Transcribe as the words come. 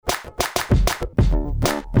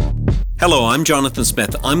Hello, I'm Jonathan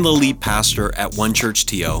Smith. I'm the lead pastor at One Church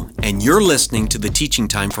TO, and you're listening to the teaching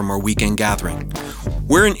time from our weekend gathering.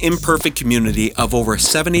 We're an imperfect community of over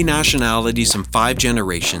 70 nationalities and 5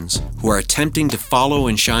 generations who are attempting to follow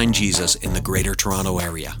and shine Jesus in the Greater Toronto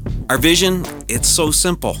Area. Our vision, it's so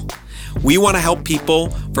simple. We want to help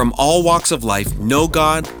people from all walks of life know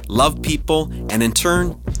God, love people, and in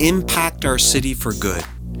turn, impact our city for good.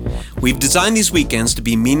 We've designed these weekends to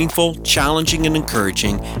be meaningful, challenging, and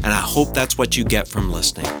encouraging, and I hope that's what you get from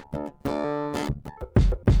listening.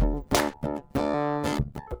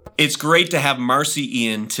 It's great to have Marcy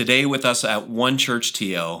Ian today with us at One Church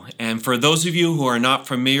TO. And for those of you who are not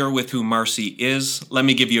familiar with who Marcy is, let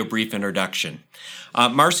me give you a brief introduction.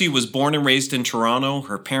 Marcy was born and raised in Toronto.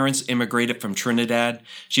 Her parents immigrated from Trinidad.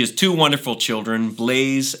 She has 2 wonderful children,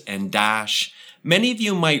 Blaze and Dash. Many of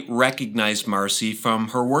you might recognize Marcy from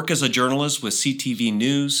her work as a journalist with CTV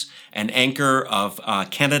News, an anchor of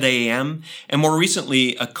Canada AM, and more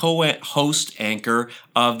recently, a co-host anchor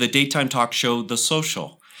of the daytime talk show The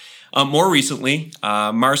Social. More recently,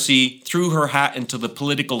 Marcy threw her hat into the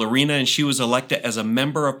political arena and she was elected as a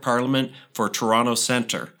member of Parliament for Toronto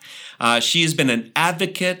Centre. She has been an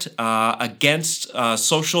advocate against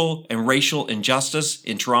social and racial injustice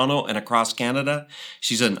in Toronto and across Canada.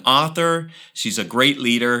 She's an author, she's a great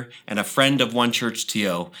leader, and a friend of One Church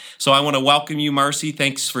TO. So I want to welcome you, Marcy.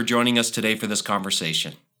 Thanks for joining us today for this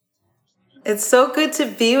conversation. It's so good to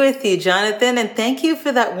be with you, Jonathan, and thank you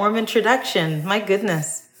for that warm introduction. My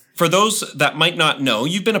goodness. For those that might not know,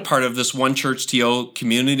 you've been a part of this One Church TO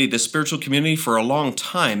community, the spiritual community, for a long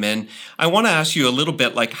time. And I want to ask you a little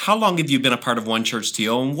bit, how long have you been a part of One Church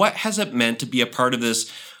TO, and what has it meant to be a part of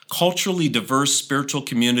this culturally diverse spiritual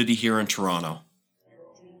community here in Toronto?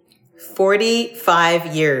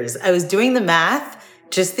 45 years. I was doing the math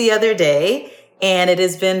just the other day, and it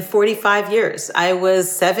has been 45 years. I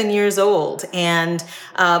was 7 years old, and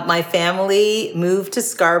my family moved to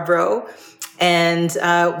Scarborough. And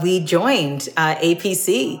we joined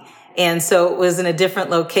APC. And so it was in a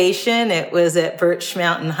different location. It was at Birch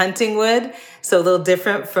Mountain Huntingwood. So a little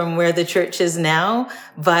different from where the church is now.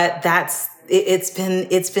 But it's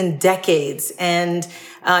been decades. And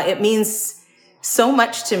it means so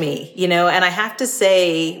much to me, and I have to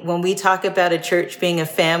say, when we talk about a church being a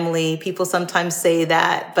family, people sometimes say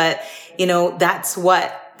that, but that's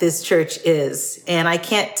what this church is. And I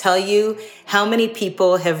can't tell you how many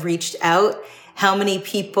people have reached out, how many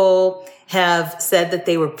people have said that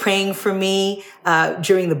they were praying for me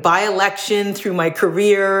during the by-election, through my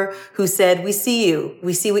career, who said, we see you,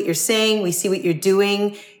 we see what you're saying, we see what you're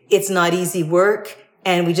doing. It's not easy work,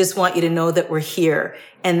 and we just want you to know that we're here.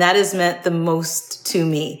 And that has meant the most to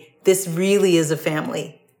me. This really is a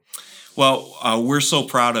family. Well, we're so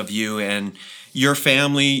proud of you, and your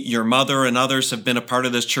family, your mother, and others have been a part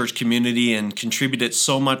of this church community and contributed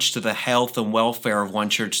so much to the health and welfare of One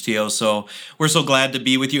Church TO. So we're so glad to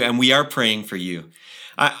be with you, and we are praying for you.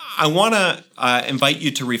 I want to invite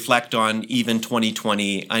you to reflect on even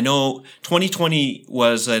 2020. I know 2020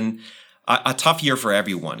 was a tough year for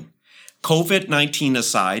everyone. COVID-19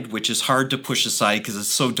 aside, which is hard to push aside because it's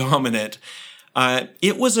so dominant,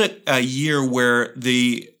 it was a year where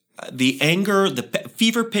the anger, the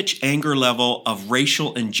fever pitch anger level of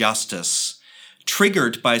racial injustice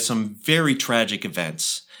triggered by some very tragic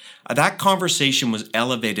events. That conversation was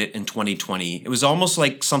elevated in 2020. It was almost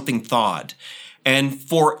like something thawed. And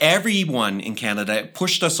for everyone in Canada, it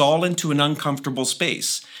pushed us all into an uncomfortable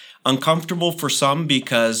space. Uncomfortable for some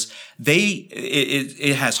because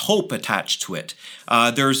it has hope attached to it.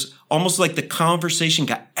 There's almost like the conversation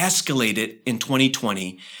got escalated in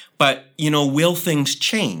 2020. But, will things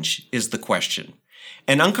change is the question.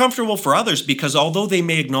 And uncomfortable for others because although they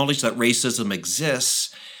may acknowledge that racism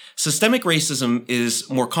exists, systemic racism is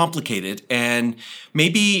more complicated. And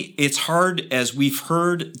maybe it's hard, as we've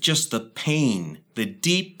heard, just the pain, the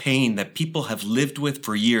deep pain that people have lived with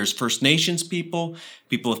for years. First Nations people,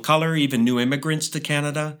 people of color, even new immigrants to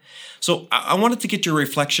Canada. So I wanted to get your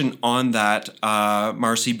reflection on that,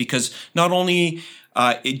 Marcy, because not only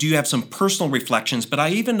do you have some personal reflections, but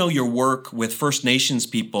I even know your work with First Nations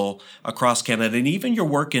people across Canada and even your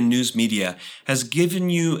work in news media has given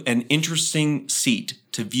you an interesting seat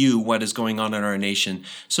to view what is going on in our nation.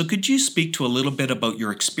 So could you speak to a little bit about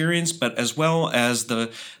your experience, but as well as the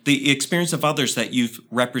experience of others that you've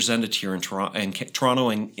represented here in Toronto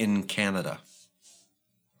and in Canada?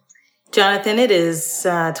 Jonathan, it is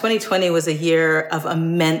 2020 was a year of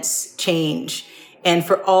immense change. And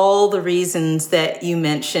for all the reasons that you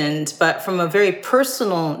mentioned, but from a very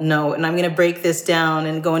personal note, and I'm going to break this down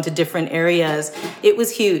and go into different areas, it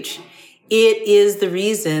was huge. It is the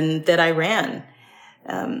reason that I ran.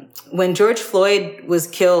 When George Floyd was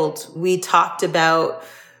killed, we talked about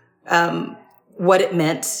what it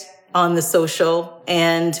meant on the social.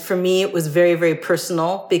 And for me, it was very, very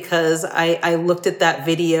personal because I looked at that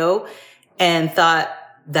video and thought,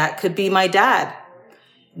 that could be my dad.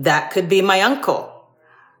 That could be my uncle.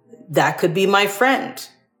 That could be my friend.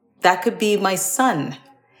 That could be my son.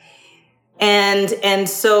 And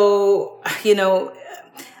so,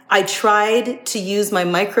 I tried to use my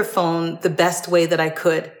microphone the best way that I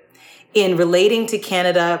could in relating to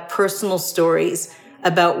Canada, personal stories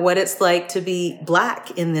about what it's like to be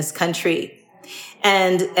Black in this country.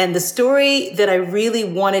 And the story that I really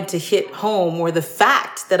wanted to hit home, or the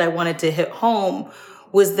fact that I wanted to hit home,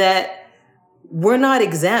 was that we're not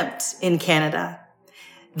exempt in Canada.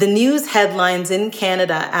 The news headlines in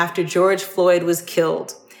Canada after George Floyd was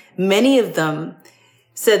killed, many of them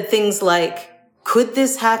said things like, could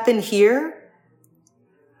this happen here?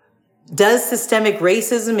 Does systemic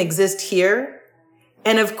racism exist here?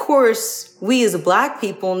 And of course, we as Black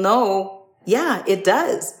people know, yeah, it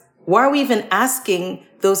does. Why are we even asking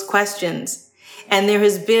those questions? And there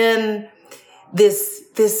has been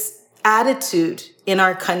this attitude in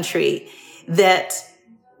our country that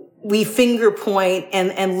we finger point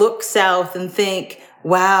and look south and think,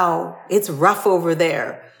 wow, it's rough over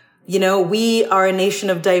there. We are a nation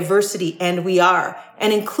of diversity, and we are,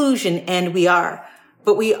 and inclusion, and we are.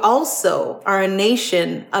 But we also are a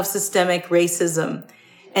nation of systemic racism.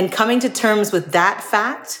 And coming to terms with that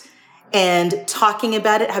fact and talking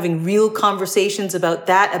about it, having real conversations about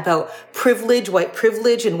that, about privilege, white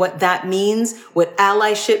privilege, and what that means, what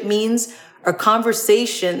allyship means, are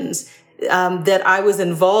conversations that I was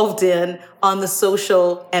involved in on the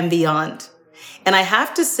social and beyond. And I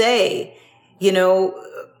have to say,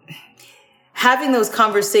 having those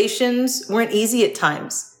conversations weren't easy at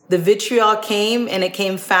times. The vitriol came, and it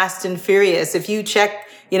came fast and furious. If you check,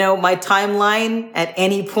 my timeline at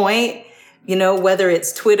any point, whether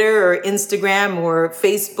it's Twitter or Instagram or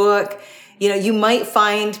Facebook, you might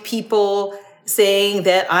find people saying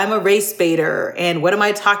that I'm a race baiter and what am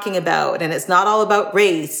I talking about? And it's not all about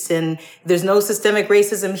race and there's no systemic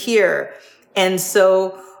racism here. And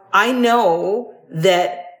so I know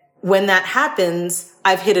that when that happens,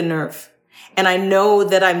 I've hit a nerve. And I know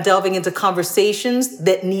that I'm delving into conversations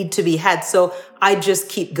that need to be had. So I just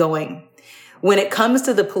keep going. When it comes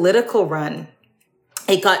to the political run,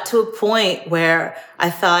 it got to a point where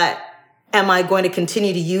I thought, am I going to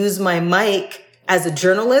continue to use my mic as a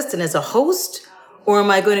journalist and as a host? Or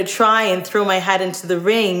am I going to try and throw my hat into the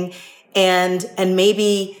ring and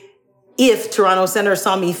maybe, if Toronto Centre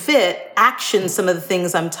saw me fit, action some of the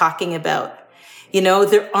things I'm talking about?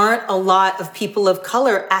 There aren't a lot of people of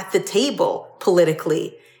color at the table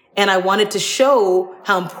politically. And I wanted to show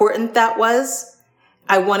how important that was.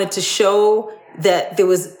 I wanted to show that there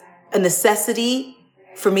was a necessity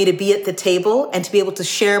for me to be at the table and to be able to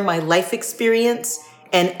share my life experience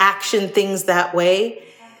and action things that way.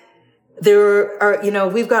 There are,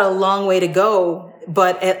 we've got a long way to go,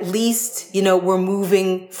 but at least, we're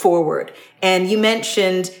moving forward. And you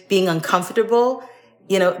mentioned being uncomfortable.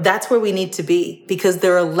 That's where we need to be because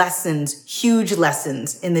there are lessons, huge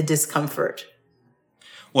lessons in the discomfort.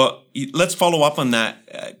 Well, let's follow up on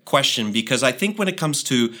that question because I think when it comes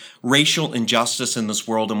to racial injustice in this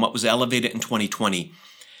world and what was elevated in 2020,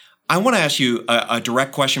 I want to ask you a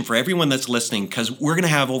direct question for everyone that's listening because we're going to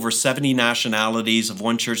have over 70 nationalities of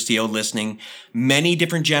One Church TO listening, many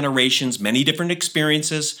different generations, many different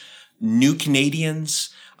experiences, new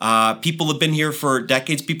Canadians, people have been here for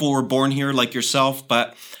decades, people who were born here like yourself,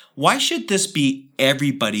 but why should this be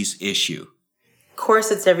everybody's issue? Of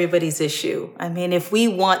course, it's everybody's issue. I mean, if we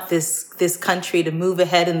want this country to move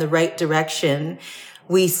ahead in the right direction,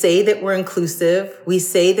 we say that we're inclusive. We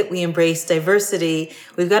say that we embrace diversity.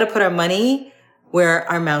 We've got to put our money where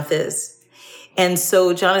our mouth is. And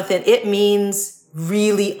so, Jonathan, it means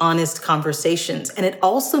really honest conversations. And it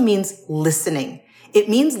also means listening. It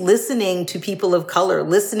means listening to people of color,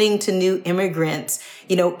 listening to new immigrants,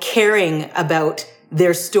 caring about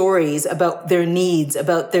their stories, about their needs,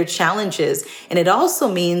 about their challenges. And it also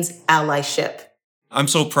means allyship. I'm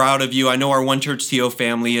so proud of you. I know our One Church TO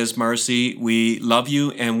family is, Marcy. We love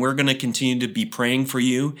you, and we're going to continue to be praying for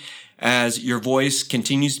you as your voice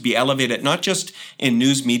continues to be elevated, not just in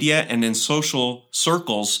news media and in social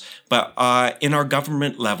circles, but in our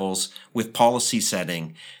government levels with policy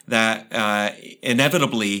setting that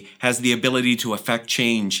inevitably has the ability to affect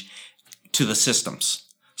change to the systems.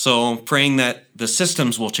 So praying that the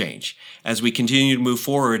systems will change as we continue to move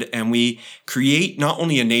forward and we create not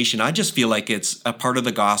only a nation, I just feel like it's a part of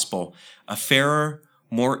the gospel, a fairer,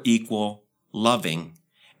 more equal, loving,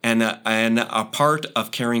 and a part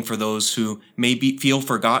of caring for those who may feel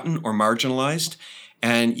forgotten or marginalized.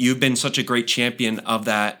 And you've been such a great champion of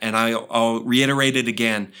that. And I'll reiterate it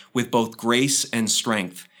again with both grace and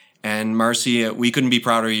strength. And Marcy, we couldn't be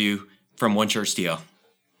prouder of you from One Church TL.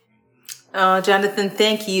 Oh, Jonathan,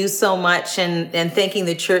 thank you so much, and thanking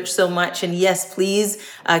the church so much. And yes, please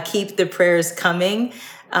keep the prayers coming,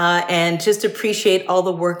 and just appreciate all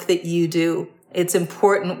the work that you do. It's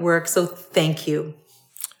important work, so thank you.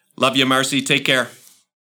 Love you, Marcy. Take care.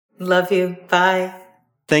 Love you. Bye.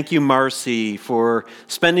 Thank you, Marcy, for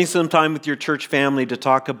spending some time with your church family to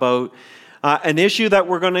talk about an issue that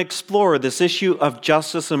we're going to explore, this issue of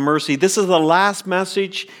justice and mercy. This is the last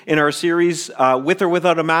message in our series, With or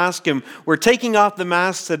Without a Mask, and we're taking off the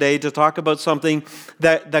mask today to talk about something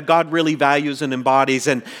that God really values and embodies.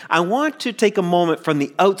 And I want to take a moment from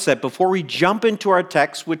the outset before we jump into our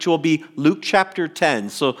text, which will be Luke chapter 10.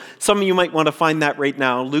 So some of you might want to find that right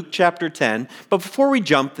now, Luke chapter 10. But before we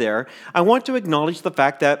jump there, I want to acknowledge the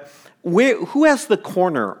fact that who has the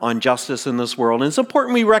corner on justice in this world? And it's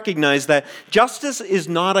important we recognize that justice is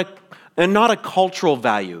not a cultural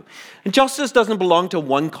value. And justice doesn't belong to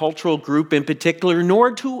one cultural group in particular,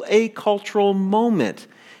 nor to a cultural moment.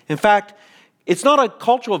 In fact, it's not a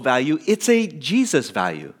cultural value, it's a Jesus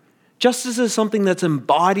value. Justice is something that's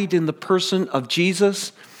embodied in the person of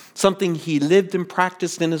Jesus, something he lived and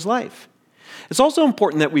practiced in his life. It's also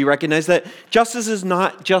important that we recognize that justice is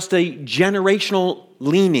not just a generational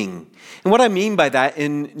leaning. And what I mean by that,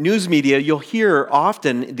 in news media, you'll hear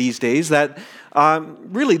often these days that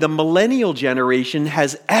really the millennial generation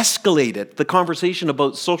has escalated the conversation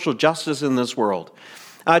about social justice in this world,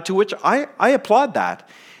 to which I applaud that.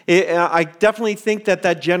 I definitely think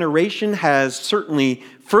that generation has certainly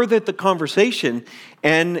furthered the conversation.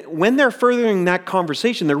 And when they're furthering that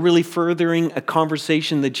conversation, they're really furthering a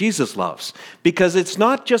conversation that Jesus loves. Because it's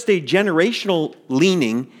not just a generational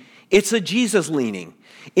leaning, it's a Jesus leaning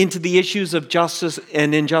into the issues of justice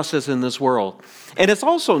and injustice in this world. And it's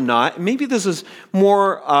also not, maybe this is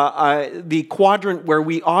more the quadrant where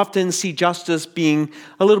we often see justice being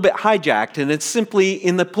a little bit hijacked, and it's simply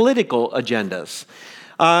in the political agendas.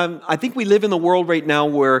 I think we live in the world right now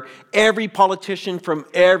where every politician from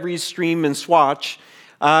every stream and swatch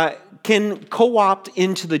can co-opt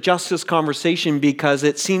into the justice conversation because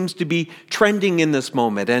it seems to be trending in this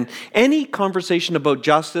moment. And any conversation about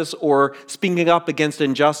justice or speaking up against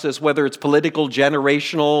injustice, whether it's political,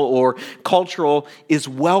 generational, or cultural, is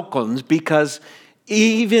welcomed because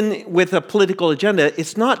even with a political agenda,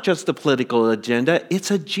 it's not just a political agenda, it's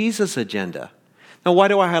a Jesus agenda. Now, why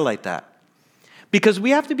do I highlight that? Because we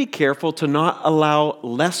have to be careful to not allow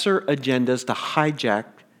lesser agendas to hijack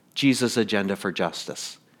Jesus' agenda for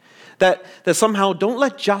justice. That somehow don't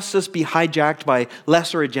let justice be hijacked by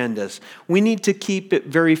lesser agendas. We need to keep it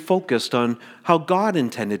very focused on how God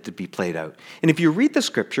intended to be played out. And if you read the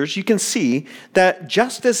scriptures, you can see that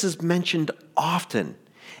justice is mentioned often.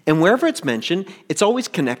 And wherever it's mentioned, it's always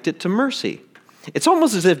connected to mercy. It's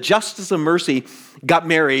almost as if justice and mercy got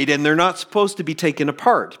married and they're not supposed to be taken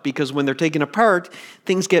apart, because when they're taken apart,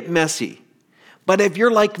 things get messy. But if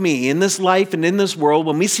you're like me, in this life and in this world,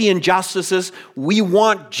 when we see injustices, we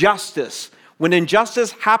want justice. When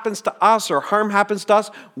injustice happens to us or harm happens to us,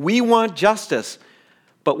 we want justice.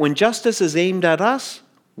 But when justice is aimed at us,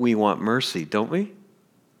 we want mercy, don't we?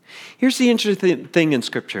 Here's the interesting thing in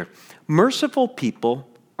Scripture. Merciful people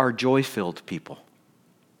are joy-filled people.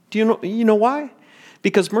 Do you know why?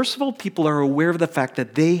 Because merciful people are aware of the fact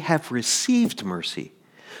that they have received mercy.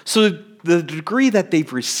 So the degree that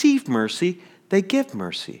they've received mercy, they give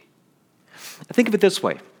mercy. Think of it this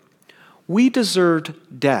way. We deserved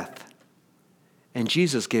death, and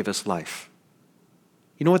Jesus gave us life.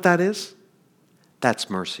 You know what that is? That's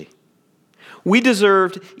mercy. We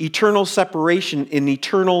deserved eternal separation and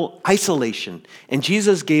eternal isolation, and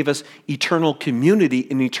Jesus gave us eternal community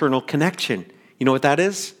and eternal connection. You know what that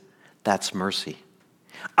is? That's mercy.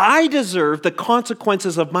 I deserve the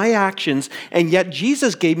consequences of my actions, and yet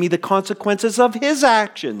Jesus gave me the consequences of his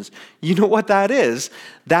actions. You know what that is?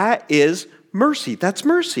 That is mercy. That's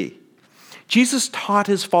mercy. Jesus taught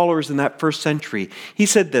his followers in that first century. He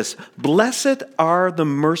said this, "Blessed are the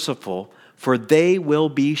merciful, for they will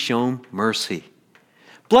be shown mercy."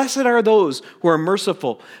 Blessed are those who are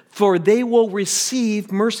merciful, for they will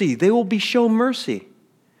receive mercy. They will be shown mercy.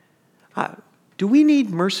 Do we need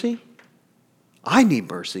mercy? I need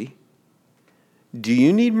mercy. Do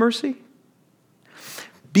you need mercy?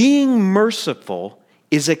 Being merciful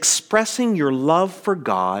is expressing your love for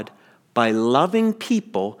God by loving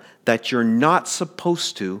people that you're not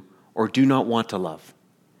supposed to or do not want to love.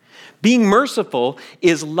 Being merciful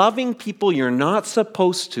is loving people you're not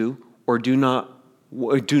supposed to or do not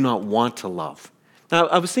want to love. Now,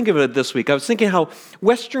 I was thinking of it this week. I was thinking how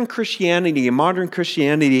Western Christianity and modern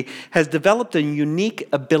Christianity has developed a unique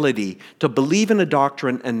ability to believe in a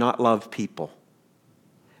doctrine and not love people.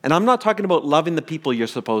 And I'm not talking about loving the people you're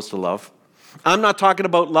supposed to love. I'm not talking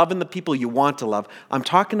about loving the people you want to love. I'm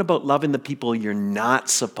talking about loving the people you're not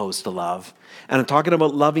supposed to love. And I'm talking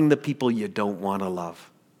about loving the people you don't want to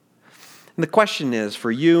love. And the question is, for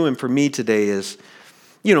you and for me today is,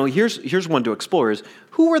 here's one to explore is,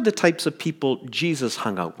 who were the types of people Jesus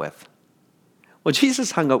hung out with? Well,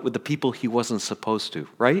 Jesus hung out with the people he wasn't supposed to,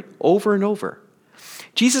 right? Over and over.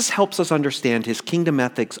 Jesus helps us understand his kingdom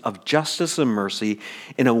ethics of justice and mercy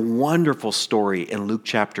in a wonderful story in Luke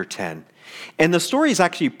chapter 10. And the story is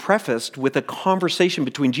actually prefaced with a conversation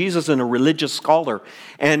between Jesus and a religious scholar.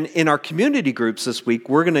 And in our community groups this week,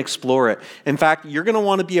 we're going to explore it. In fact, you're going to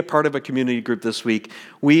want to be a part of a community group this week.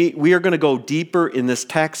 We are going to go deeper in this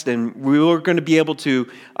text, and we're going to be able to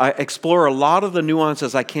explore a lot of the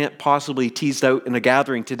nuances I can't possibly tease out in a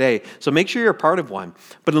gathering today. So make sure you're a part of one.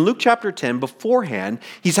 But in Luke chapter 10, beforehand,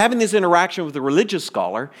 he's having this interaction with a religious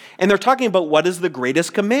scholar, and they're talking about what is the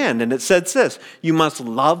greatest command. And it says this: you must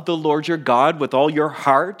love the Lord your God with all your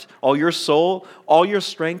heart, all your soul, all your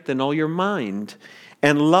strength, and all your mind,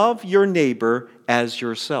 and love your neighbor as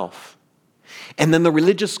yourself. And then the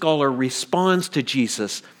religious scholar responds to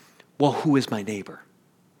Jesus, well, who is my neighbor?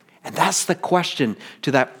 And that's the question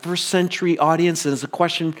to that first century audience, and it's a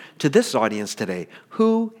question to this audience today.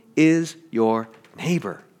 Who is your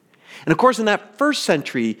neighbor? And of course, in that first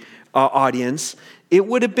century audience, it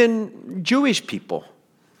would have been Jewish people.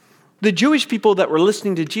 The Jewish people that were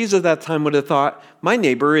listening to Jesus at that time would have thought, my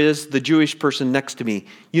neighbor is the Jewish person next to me.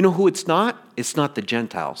 You know who it's not? It's not the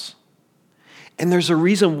Gentiles. And there's a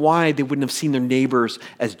reason why they wouldn't have seen their neighbors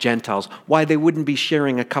as Gentiles, why they wouldn't be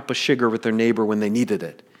sharing a cup of sugar with their neighbor when they needed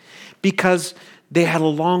it. Because they had a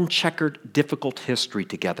long, checkered, difficult history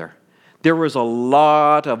together. There was a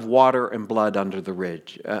lot of water and blood under the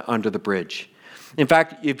bridge. In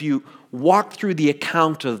fact, if you walk through the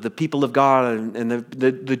account of the people of God and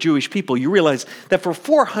the Jewish people, you realize that for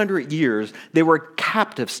 400 years, they were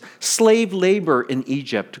captives, slave labor in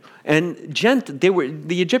Egypt. And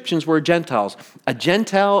the Egyptians were Gentiles. A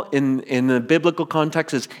Gentile in the biblical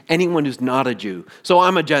context is anyone who's not a Jew. So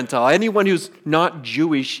I'm a Gentile, anyone who's not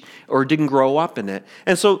Jewish or didn't grow up in it.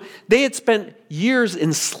 And so they had spent years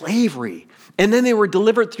in slavery. And then they were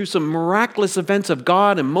delivered through some miraculous events of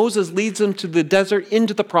God, and Moses leads them to the desert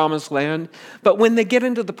into the promised land. But when they get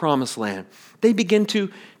into the promised land, they begin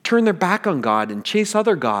to turn their back on God and chase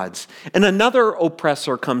other gods. And another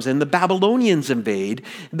oppressor comes in. The Babylonians invade.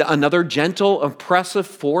 Another gentle, oppressive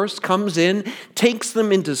force comes in, takes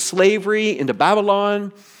them into slavery, into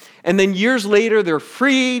Babylon. And then years later, they're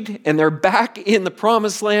freed, and they're back in the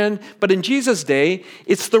promised land. But in Jesus' day,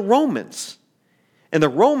 it's the Romans. And the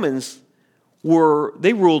Romans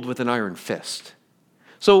they ruled with an iron fist.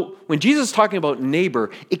 So when Jesus is talking about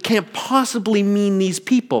neighbor, it can't possibly mean these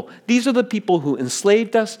people. These are the people who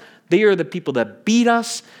enslaved us. They are the people that beat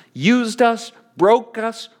us, used us, broke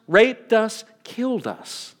us, raped us, killed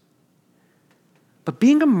us. But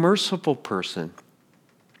being a merciful person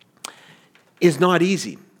is not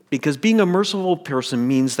easy, because being a merciful person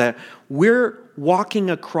means that we're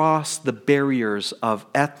walking across the barriers of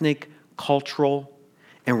ethnic, cultural,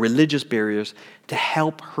 and religious barriers to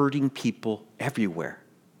help hurting people everywhere.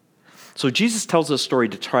 So Jesus tells us a story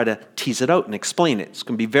to try to tease it out and explain it. It's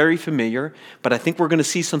going to be very familiar, but I think we're going to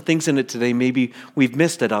see some things in it today maybe we've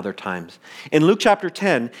missed at other times. In Luke chapter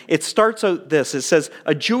 10, it starts out this. It says,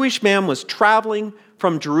 a Jewish man was traveling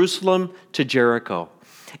from Jerusalem to Jericho.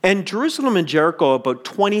 And Jerusalem and Jericho are about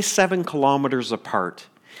 27 kilometers apart.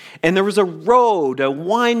 And there was a road, a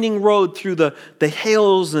winding road through the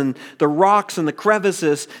hills and the rocks and the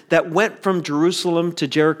crevices that went from Jerusalem to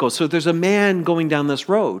Jericho. So there's a man going down this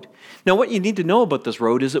road. Now, what you need to know about this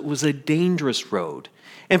road is it was a dangerous road,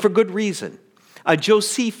 and for good reason.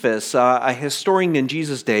 Josephus, a historian in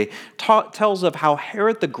Jesus' day, tells of how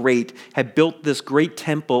Herod the Great had built this great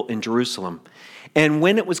temple in Jerusalem. And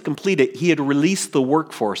when it was completed, he had released the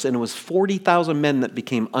workforce, and it was 40,000 men that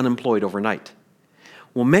became unemployed overnight.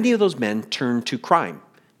 Well, many of those men turned to crime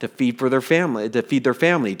to feed their family,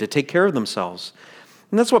 to take care of themselves.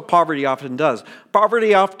 And that's what poverty often does.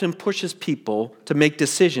 Poverty often pushes people to make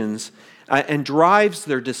decisions and drives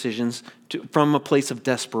their decisions from a place of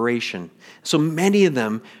desperation. So many of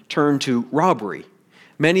them turn to robbery.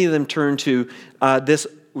 Many of them turn to this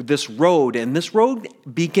this road, and this road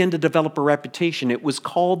began to develop a reputation. It was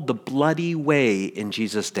called the Bloody Way in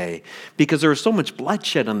Jesus' day because there was so much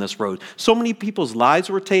bloodshed on this road. So many people's lives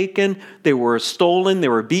were taken, they were stolen, they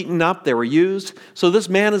were beaten up, they were used. So this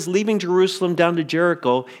man is leaving Jerusalem down to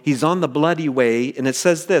Jericho. He's on the Bloody Way, and it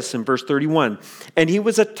says this in verse 31, and he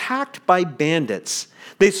was attacked by bandits.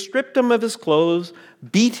 They stripped him of his clothes,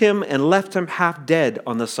 beat him, and left him half dead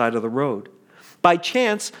on the side of the road. By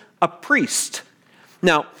chance, a priest.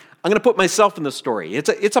 Now, I'm going to put myself in the story.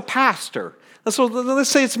 It's a pastor. Let's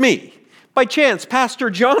say it's me. By chance, Pastor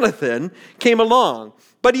Jonathan came along,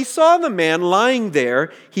 but he saw the man lying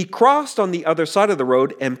there. He crossed on the other side of the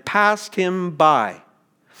road and passed him by.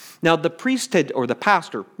 Now, the priest or the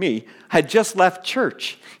pastor, me, had just left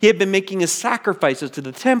church. He had been making his sacrifices to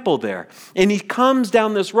the temple there. And he comes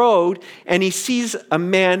down this road and he sees a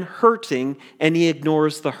man hurting and he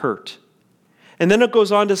ignores the hurt. And then it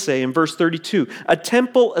goes on to say in verse 32, a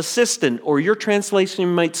temple assistant, or your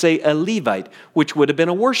translation might say a Levite, which would have been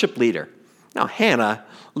a worship leader. Now, Hannah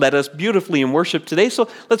led us beautifully in worship today, so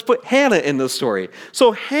let's put Hannah in the story.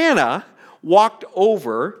 So Hannah walked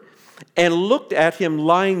over and looked at him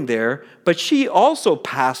lying there, but she also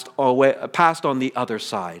passed on the other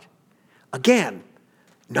side. Again,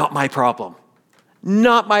 not my problem.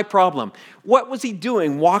 Not my problem. What was he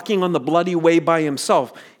doing walking on the bloody way by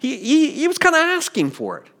himself? He was kind of asking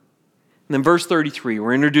for it. And then verse 33,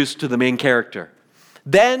 we're introduced to the main character.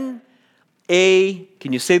 Then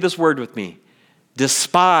can you say this word with me?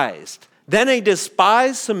 Despised. Then a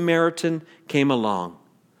despised Samaritan came along.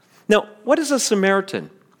 Now, what is a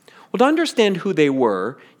Samaritan? Well, to understand who they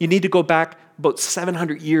were, you need to go back about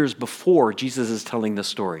 700 years before Jesus is telling the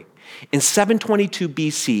story. In 722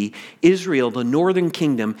 BC, Israel, the northern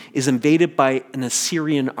kingdom, is invaded by an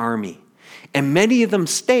Assyrian army. And many of them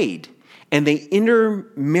stayed, and they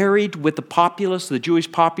intermarried with the populace, the Jewish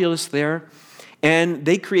populace there, and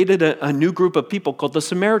they created a new group of people called the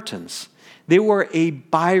Samaritans. They were a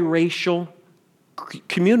biracial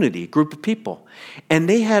community, group of people. And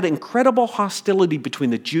they had incredible hostility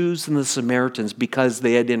between the Jews and the Samaritans because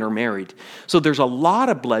they had intermarried. So there's a lot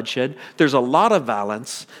of bloodshed, there's a lot of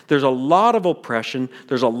violence, there's a lot of oppression,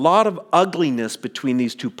 there's a lot of ugliness between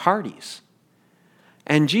these two parties.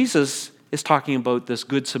 And Jesus is talking about this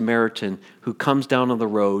good Samaritan who comes down on the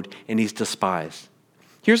road and he's despised.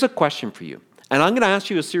 Here's a question for you. And I'm going to ask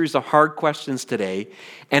you a series of hard questions today.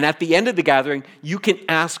 And at the end of the gathering, you can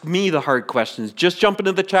ask me the hard questions. Just jump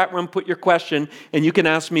into the chat room, put your question, and you can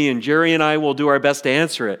ask me, and Jerry and I will do our best to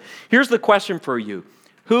answer it. Here's the question for you.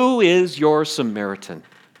 Who is your Samaritan?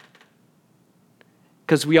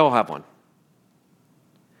 Because we all have one.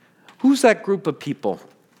 Who's that group of people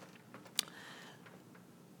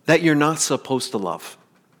that you're not supposed to love,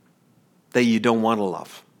 that you don't want to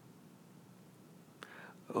love?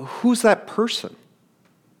 Who's that person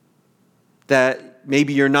that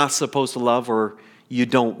maybe you're not supposed to love or you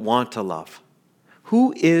don't want to love?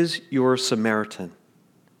 Who is your Samaritan?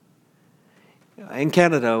 In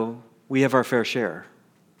Canada, we have our fair share.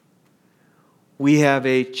 We have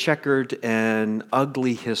a checkered and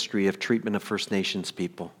ugly history of treatment of First Nations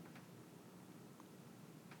people.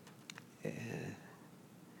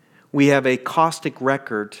 We have a caustic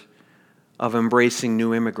record of embracing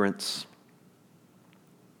new immigrants.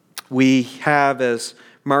 We have, as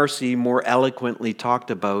Marcy more eloquently talked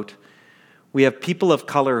about, we have people of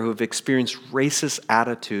color who have experienced racist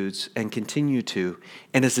attitudes and continue to,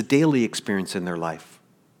 and it's a daily experience in their life.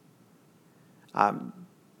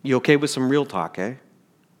 You okay with some real talk, eh?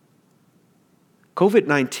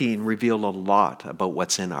 COVID-19 revealed a lot about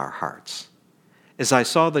what's in our hearts. As I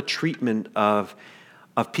saw the treatment of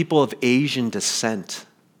people of Asian descent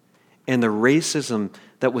and the racism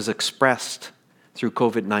that was expressed through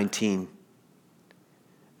COVID-19.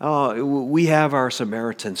 We have our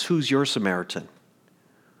Samaritans. Who's your Samaritan?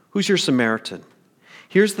 Who's your Samaritan?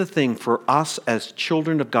 Here's the thing for us as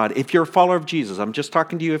children of God. If you're a follower of Jesus, I'm just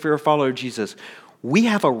talking to you if you're a follower of Jesus, we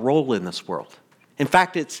have a role in this world. In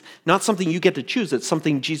fact, it's not something you get to choose. It's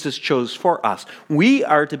something Jesus chose for us. We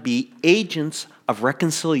are to be agents of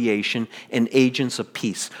reconciliation and agents of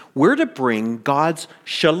peace. We're to bring God's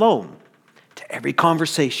shalom to every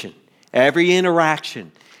conversation, every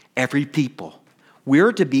interaction, every people.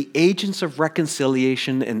 We're to be agents of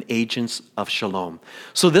reconciliation and agents of shalom.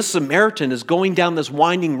 So this Samaritan is going down this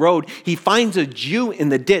winding road. He finds a Jew in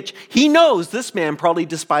the ditch. He knows this man probably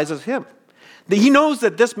despises him. He knows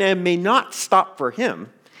that this man may not stop for him.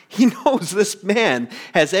 He knows this man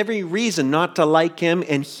has every reason not to like him,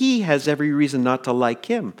 and he has every reason not to like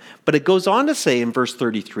him. But it goes on to say in verse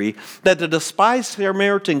 33 that the despised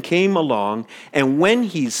Samaritan came along, and when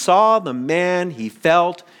he saw the man, he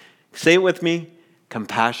felt, say it with me,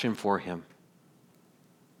 compassion for him.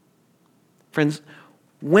 Friends,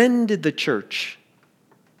 when did the church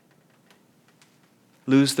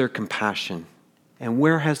lose their compassion? And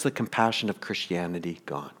where has the compassion of Christianity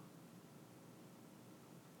gone?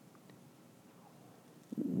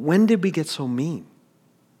 When did we get so mean?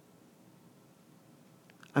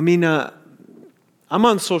 I mean, I'm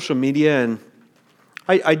on social media, and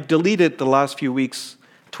I deleted the last few weeks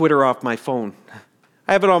Twitter off my phone.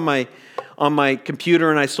 I have it on my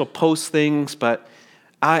computer, and I still post things, but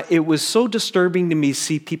it was so disturbing to me to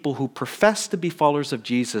see people who profess to be followers of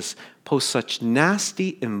Jesus post such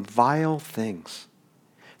nasty and vile things,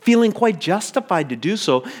 feeling quite justified to do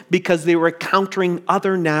so because they were encountering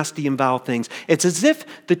other nasty and vile things. It's as if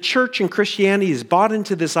the church and Christianity has bought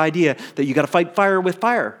into this idea that you got to fight fire with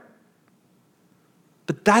fire.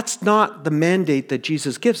 But that's not the mandate that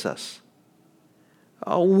Jesus gives us.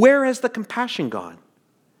 Where has the compassion gone?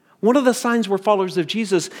 One of the signs we're followers of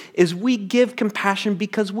Jesus is we give compassion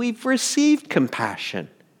because we've received compassion.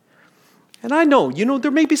 And I know, there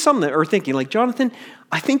may be some that are thinking, like, Jonathan,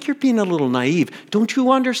 I think you're being a little naive. Don't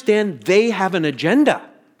you understand they have an agenda?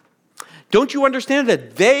 Don't you understand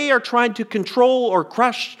that they are trying to control or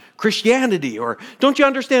crush Christianity? Or don't you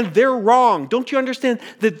understand they're wrong? Don't you understand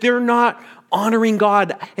that they're not honoring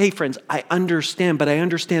God? Hey, friends, I understand, but I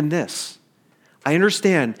understand this. I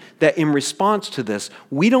understand that in response to this,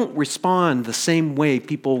 we don't respond the same way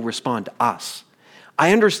people respond to us.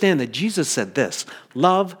 I understand that Jesus said this,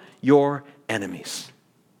 love your enemies.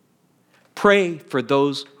 Pray for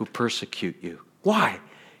those who persecute you. Why?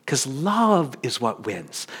 Because love is what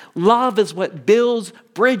wins. Love is what builds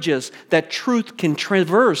bridges that truth can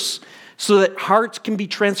traverse so that hearts can be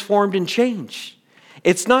transformed and changed.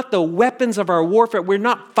 It's not the weapons of our warfare. We're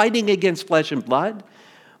not fighting against flesh and blood.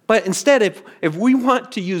 But instead, if we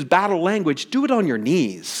want to use battle language, do it on your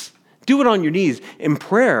knees. Do it on your knees in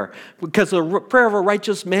prayer, because the prayer of a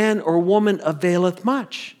righteous man or woman availeth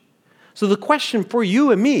much. So the question for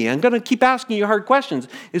you and me, I'm going to keep asking you hard questions,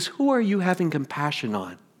 is who are you having compassion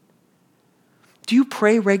on? Do you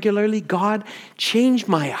pray regularly? God, change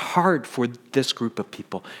my heart for this group of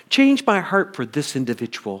people. Change my heart for this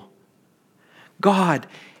individual. God,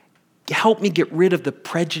 help me get rid of the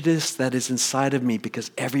prejudice that is inside of me,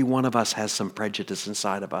 because every one of us has some prejudice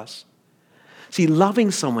inside of us. See,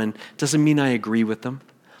 loving someone doesn't mean I agree with them.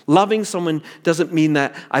 Loving someone doesn't mean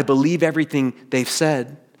that I believe everything they've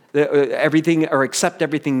said, everything or accept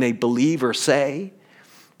everything they believe or say.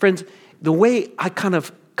 Friends, the way I kind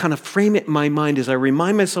of frame it in my mind is I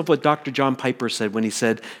remind myself what Dr. John Piper said when he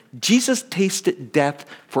said, Jesus tasted death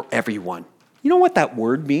for everyone. You know what that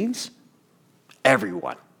word means?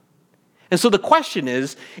 Everyone. And so the question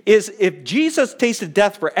is if Jesus tasted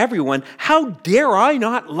death for everyone, how dare I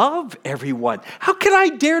not love everyone? How can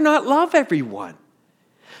I dare not love everyone?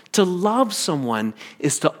 To love someone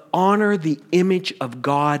is to honor the image of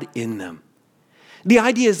God in them. The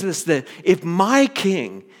idea is this, that if my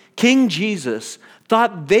King Jesus,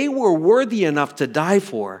 thought they were worthy enough to die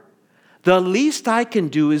for, the least I can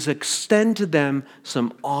do is extend to them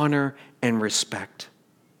some honor and respect.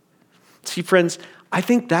 See, friends, I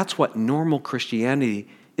think that's what normal Christianity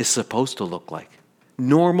is supposed to look like.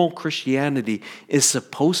 Normal Christianity is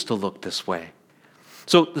supposed to look this way.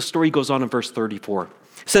 So the story goes on in verse 34.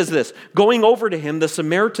 It says this, going over to him, the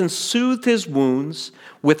Samaritan soothed his wounds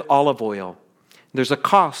with olive oil. There's a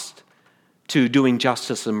cost to doing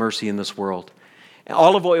justice and mercy in this world.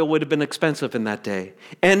 Olive oil would have been expensive in that day.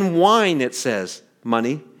 And wine, it says,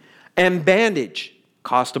 money. And bandage,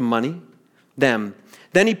 cost of money, them.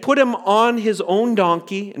 Then he put him on his own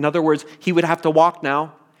donkey. In other words, he would have to walk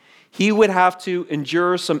now. He would have to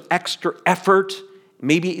endure some extra effort,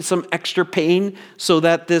 maybe some extra pain, so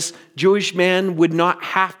that this Jewish man would not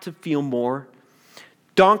have to feel more.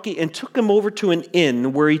 Donkey, and took him over to an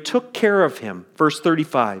inn where he took care of him. Verse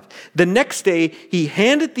 35. The next day, he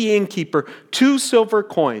handed the innkeeper 2 silver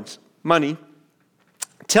coins, money,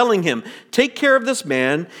 telling him, take care of this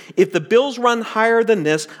man. If the bills run higher than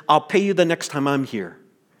this, I'll pay you the next time I'm here.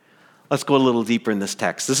 Let's go a little deeper in this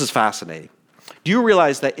text. This is fascinating. Do you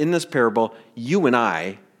realize that in this parable, you and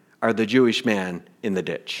I are the Jewish man in the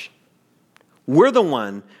ditch? We're the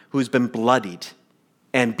one who's been bloodied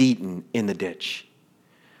and beaten in the ditch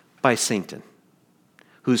by Satan,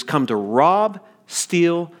 who's come to rob,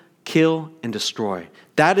 steal, kill, and destroy.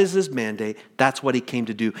 That is his mandate. That's what he came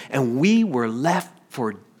to do. And we were left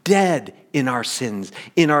for dead in our sins,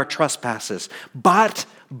 in our trespasses. But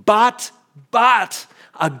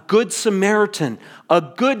a good Samaritan, a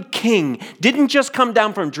good king, didn't just come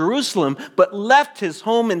down from Jerusalem, but left his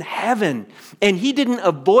home in heaven. And he didn't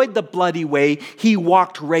avoid the bloody way. He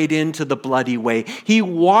walked right into the bloody way. He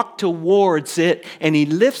walked towards it, and he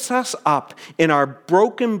lifts us up in our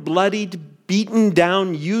broken, bloodied, beaten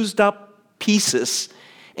down, used up pieces,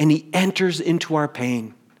 and he enters into our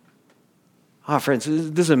pain. Friends,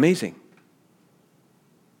 this is amazing.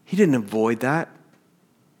 He didn't avoid that.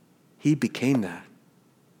 He became that.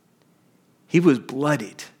 He was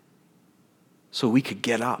bloodied so we could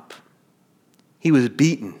get up. He was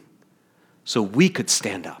beaten so we could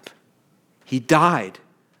stand up. He died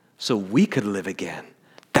so we could live again.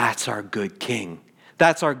 That's our good king.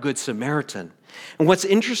 That's our good Samaritan. And what's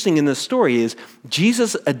interesting in this story is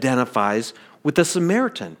Jesus identifies with the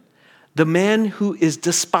Samaritan, the man who is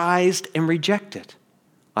despised and rejected.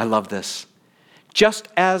 I love this. Just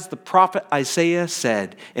as the prophet Isaiah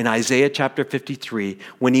said in Isaiah chapter 53,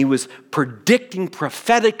 when he was predicting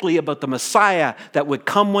prophetically about the Messiah that would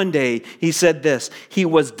come one day, he said this: he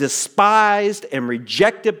was despised and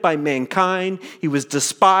rejected by mankind. He was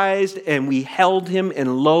despised and we held him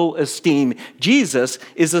in low esteem. Jesus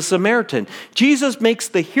is a Samaritan. Jesus makes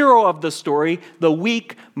the hero of the story the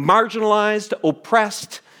weak, marginalized,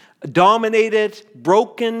 oppressed, dominated,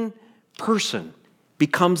 broken person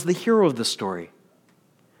becomes the hero of the story.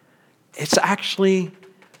 It's actually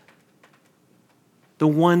the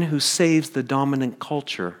one who saves the dominant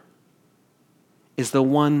culture is the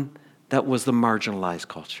one that was the marginalized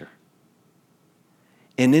culture.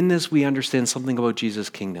 And in this, we understand something about Jesus'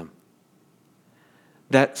 kingdom.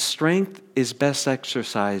 That strength is best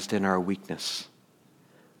exercised in our weakness.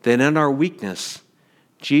 That in our weakness,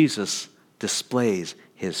 Jesus displays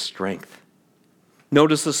his strength.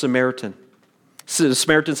 Notice the Samaritan. So the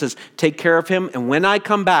Samaritan says, take care of him, and when I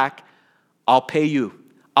come back, I'll pay you.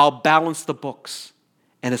 I'll balance the books.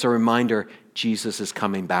 And as a reminder, Jesus is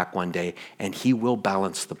coming back one day, and he will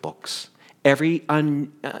balance the books. Every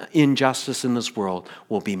injustice in this world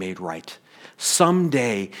will be made right.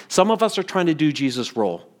 Someday, some of us are trying to do Jesus'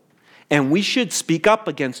 role. And we should speak up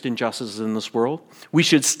against injustices in this world. We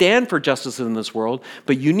should stand for justice in this world.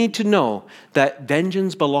 But you need to know that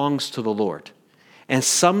vengeance belongs to the Lord. And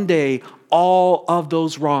someday, all of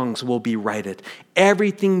those wrongs will be righted.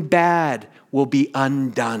 Everything bad will be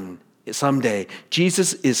undone someday.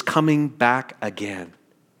 Jesus is coming back again.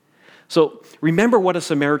 So remember what a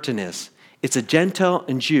Samaritan is. It's a Gentile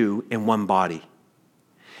and Jew in one body.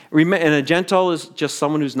 And a Gentile is just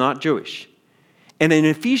someone who's not Jewish. And in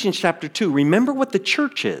Ephesians chapter 2, remember what the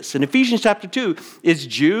church is. In Ephesians chapter 2, it's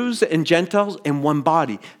Jews and Gentiles in one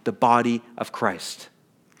body, the body of Christ.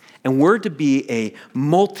 And we're to be a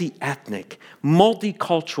multi-ethnic,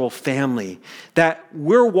 multicultural family, that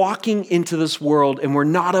we're walking into this world and we're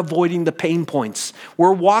not avoiding the pain points.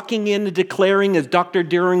 We're walking in and declaring, as Dr.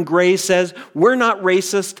 Darren Gray says, we're not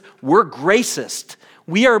racist, we're gracist.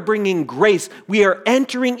 We are bringing grace. We are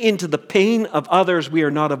entering into the pain of others. We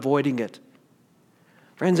are not avoiding it.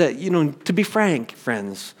 Friends, to be frank,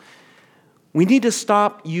 friends, we need to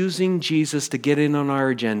stop using Jesus to get in on our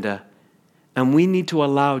agenda. And we need to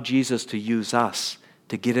allow Jesus to use us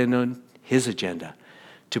to get in on his agenda,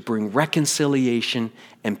 to bring reconciliation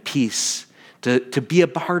and peace, to be a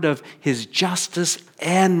part of his justice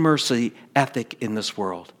and mercy ethic in this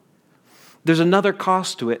world. There's another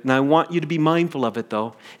cost to it, and I want you to be mindful of it,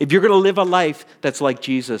 though. If you're going to live a life that's like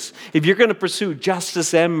Jesus, if you're going to pursue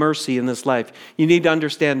justice and mercy in this life, you need to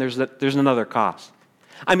understand there's another cost.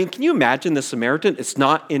 I mean, can you imagine the Samaritan? It's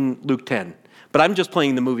not in Luke 10, but I'm just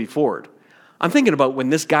playing the movie forward. I'm thinking about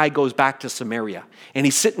when this guy goes back to Samaria and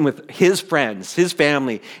he's sitting with his friends, his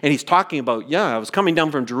family, and he's talking about, I was coming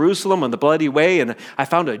down from Jerusalem on the bloody way and I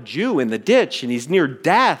found a Jew in the ditch and he's near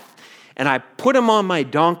death. And I put him on my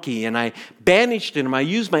donkey and I bandaged him. I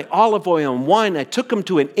used my olive oil and wine. I took him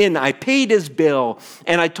to an inn. I paid his bill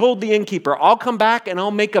and I told the innkeeper, I'll come back and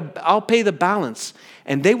I'll pay the balance.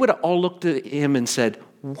 And they would have all looked at him and said,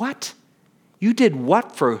 what? You did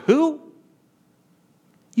what for who?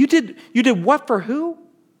 You did what for who?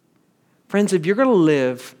 Friends, if you're going to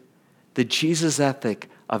live the Jesus ethic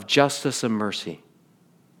of justice and mercy,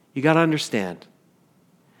 you got to understand,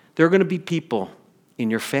 there are going to be people in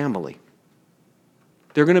your family.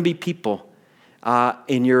 There are going to be people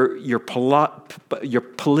in your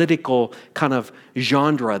political kind of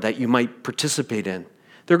genre that you might participate in.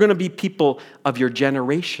 There are going to be people of your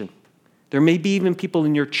generation. There may be even people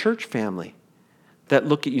in your church family that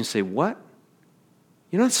look at you and say, what?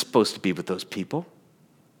 You're not supposed to be with those people.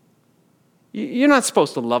 You're not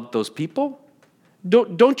supposed to love those people.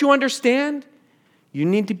 Don't you understand? You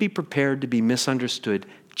need to be prepared to be misunderstood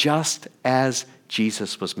just as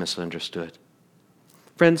Jesus was misunderstood.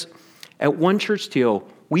 Friends, at One Church TO,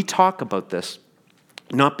 we talk about this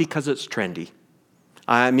not because it's trendy.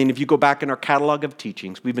 I mean, if you go back in our catalog of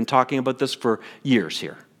teachings, we've been talking about this for years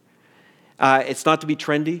here. It's not to be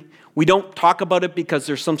trendy. We don't talk about it because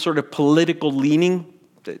there's some sort of political leaning.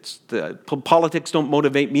 Politics don't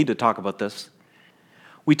motivate me to talk about this.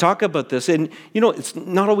 We talk about this, and, it's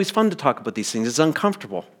not always fun to talk about these things. It's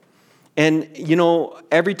uncomfortable. And,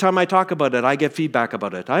 every time I talk about it, I get feedback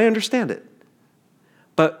about it. I understand it.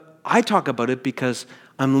 But I talk about it because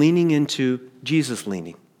I'm leaning into Jesus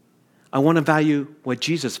leaning. I want to value what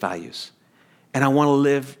Jesus values. And I want to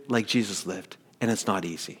live like Jesus lived. And it's not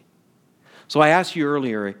easy. So I asked you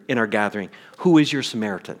earlier in our gathering, who is your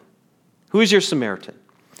Samaritan? Who is your Samaritan?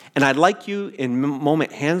 And I'd like you, in a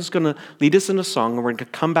moment, Hannah's going to lead us in a song, and we're going to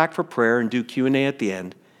come back for prayer and do Q&A at the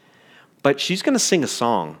end. But she's going to sing a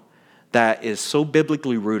song that is so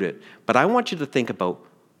biblically rooted. But I want you to think about,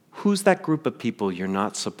 who's that group of people you're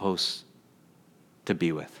not supposed to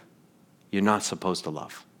be with? You're not supposed to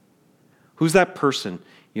love. Who's that person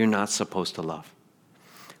you're not supposed to love?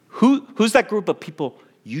 Who's that group of people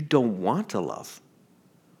you don't want to love?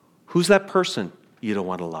 Who's that person you don't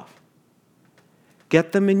want to love?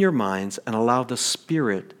 Get them in your minds and allow the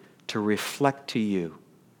Spirit to reflect to you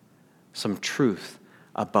some truth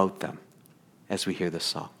about them as we hear this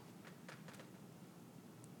song.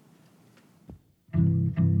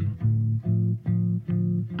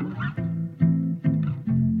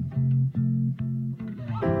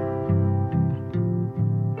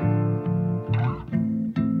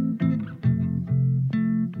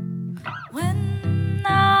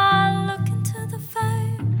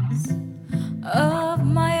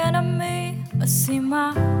 See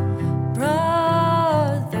my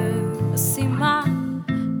brother, see my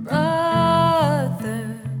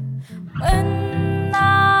brother. When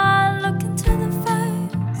I look into the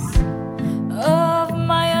face of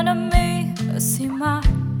my enemy, I see my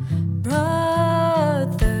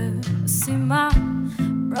brother, see my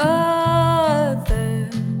brother.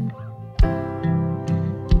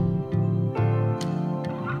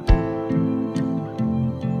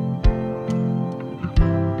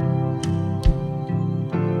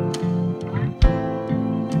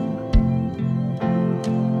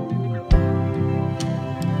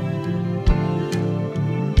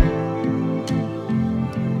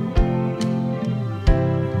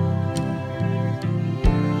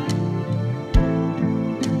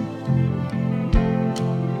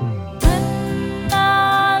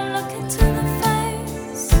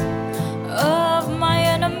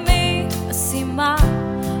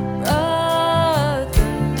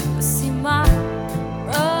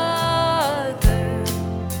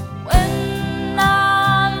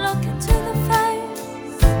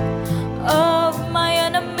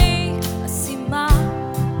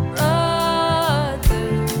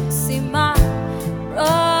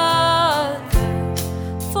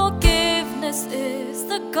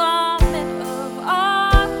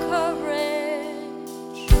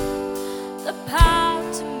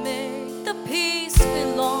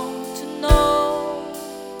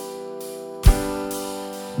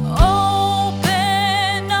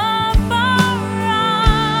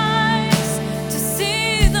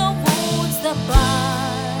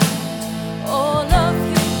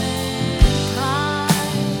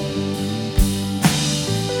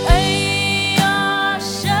 They are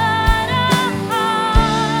shut up.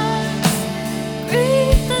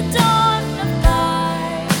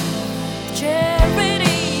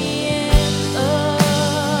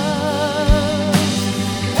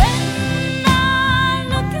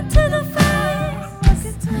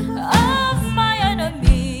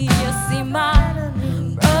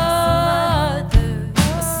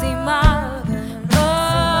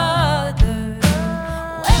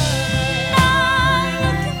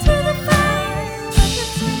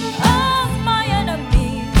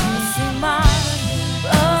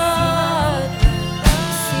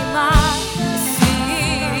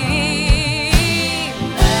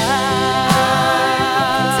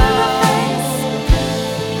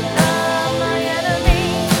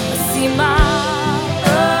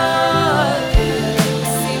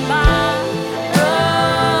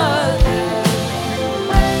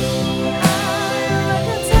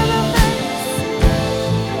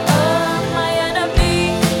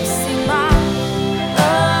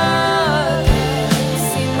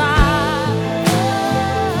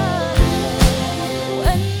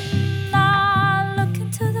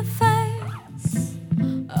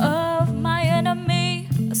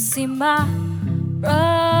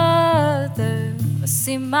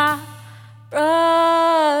 see my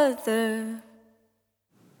brother.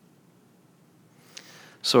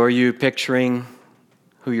 So are you picturing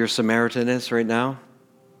who your Samaritan is right now?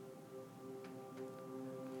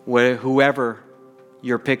 Whoever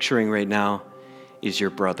you're picturing right now is your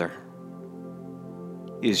brother,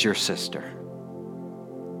 is your sister.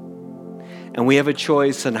 And we have a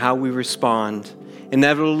choice in how we respond.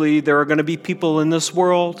 Inevitably, there are going to be people in this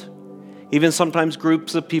world, even sometimes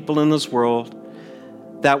groups of people in this world,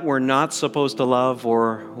 that we're not supposed to love,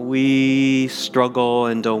 or we struggle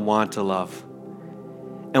and don't want to love.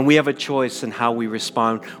 And we have a choice in how we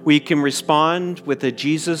respond. We can respond with a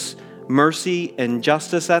Jesus, mercy, and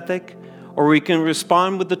justice ethic, or we can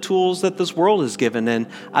respond with the tools that this world is given and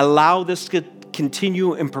allow this to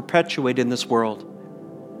continue and perpetuate in this world.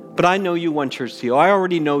 But I know you, One Church TO. I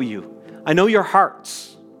already know you. I know your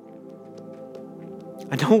hearts.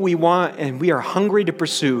 I know what we want, and we are hungry to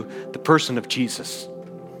pursue the person of Jesus.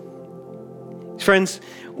 Friends,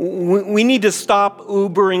 we need to stop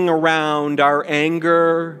Ubering around our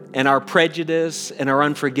anger and our prejudice and our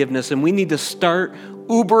unforgiveness, and we need to start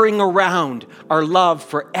Ubering around our love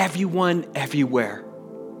for everyone, everywhere.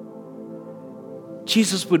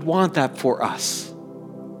 Jesus would want that for us.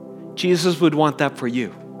 Jesus would want that for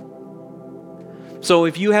you. So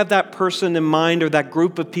if you have that person in mind or that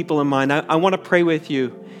group of people in mind, I want to pray with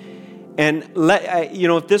you. And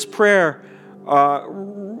if this prayer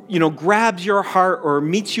grabs your heart or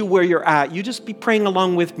meets you where you're at, you just be praying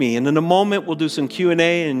along with me. And in a moment, we'll do some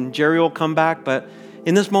Q&A and Jerry will come back. But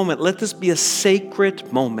in this moment, let this be a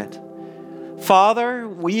sacred moment. Father,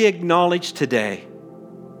 we acknowledge today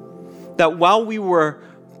that while we were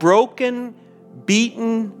broken,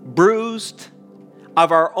 beaten, bruised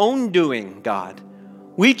of our own doing, God,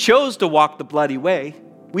 we chose to walk the bloody way.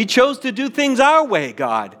 We chose to do things our way,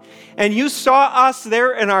 God. And you saw us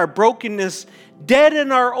there in our brokenness, dead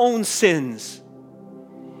in our own sins.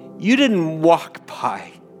 You didn't walk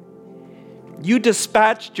by. You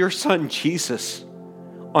dispatched your son Jesus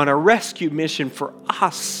on a rescue mission for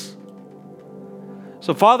us.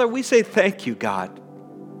 So, Father, we say thank you, God.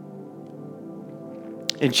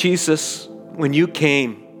 And Jesus, when you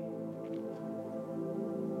came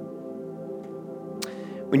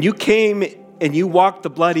and you walked the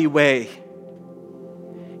bloody way,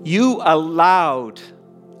 you allowed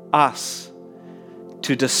us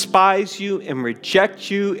to despise you and reject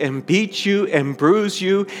you and beat you and bruise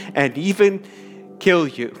you and even kill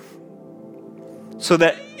you. So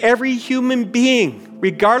that every human being,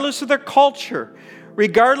 regardless of their culture,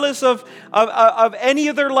 regardless of any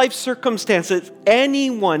of their life circumstances,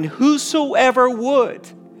 anyone, whosoever would,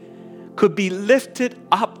 could be lifted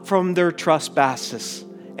up from their trespasses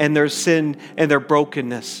and their sin and their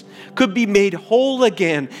brokenness, could be made whole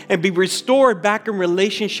again and be restored back in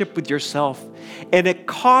relationship with yourself. And it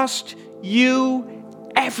cost you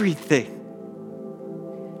everything.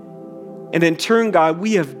 And in turn, God,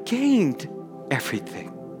 we have gained everything.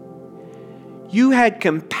 You had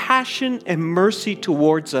compassion and mercy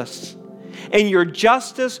towards us. And your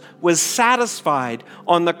justice was satisfied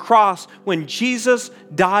on the cross when Jesus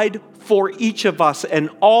died for each of us, and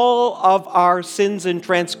all of our sins and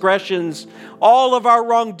transgressions, all of our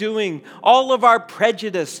wrongdoing, all of our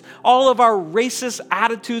prejudice, all of our racist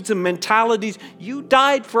attitudes and mentalities. You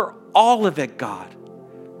died for all of it, God.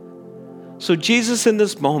 So Jesus, in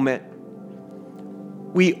this moment,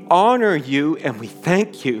 we honor you and we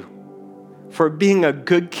thank you for being a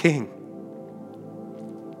good king,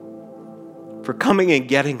 for coming and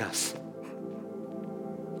getting us.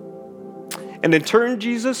 And in turn,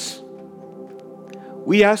 Jesus,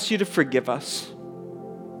 we ask you to forgive us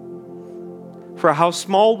for how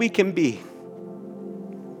small we can be.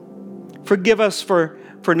 Forgive us for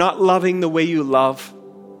not loving the way you love,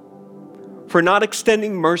 for not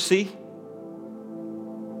extending mercy,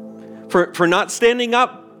 for not standing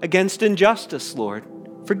up against injustice, Lord.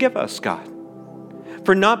 Forgive us, God,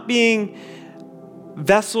 for not being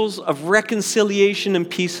vessels of reconciliation and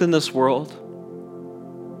peace in this world.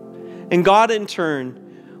 And God, in turn,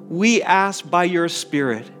 we ask by your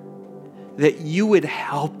Spirit that you would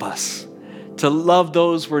help us to love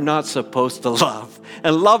those we're not supposed to love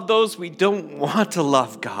and love those we don't want to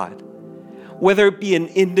love, God. Whether it be an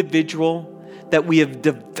individual that we have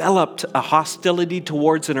developed a hostility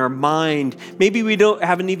towards in our mind, maybe we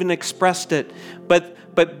haven't even expressed it, but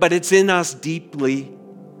it's in us deeply.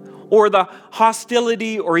 Or the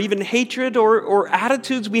hostility or even hatred or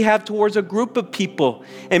attitudes we have towards a group of people.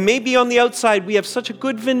 And maybe on the outside we have such a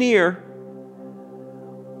good veneer.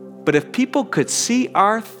 But if people could see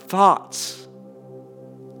our thoughts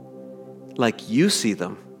like you see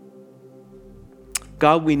them,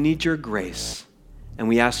 God, we need your grace and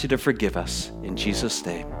we ask you to forgive us. In Jesus'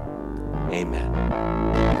 name, amen.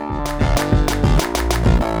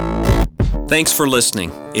 Thanks for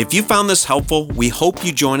listening. If you found this helpful, we hope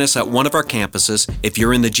you join us at one of our campuses if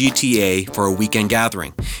you're in the GTA for a weekend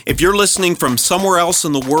gathering. If you're listening from somewhere else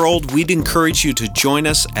in the world, we'd encourage you to join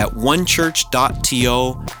us at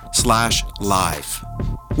onechurch.to/live.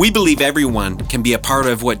 We believe everyone can be a part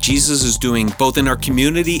of what Jesus is doing both in our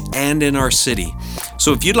community and in our city.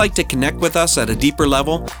 So if you'd like to connect with us at a deeper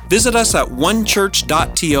level, visit us at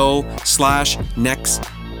onechurch.to/next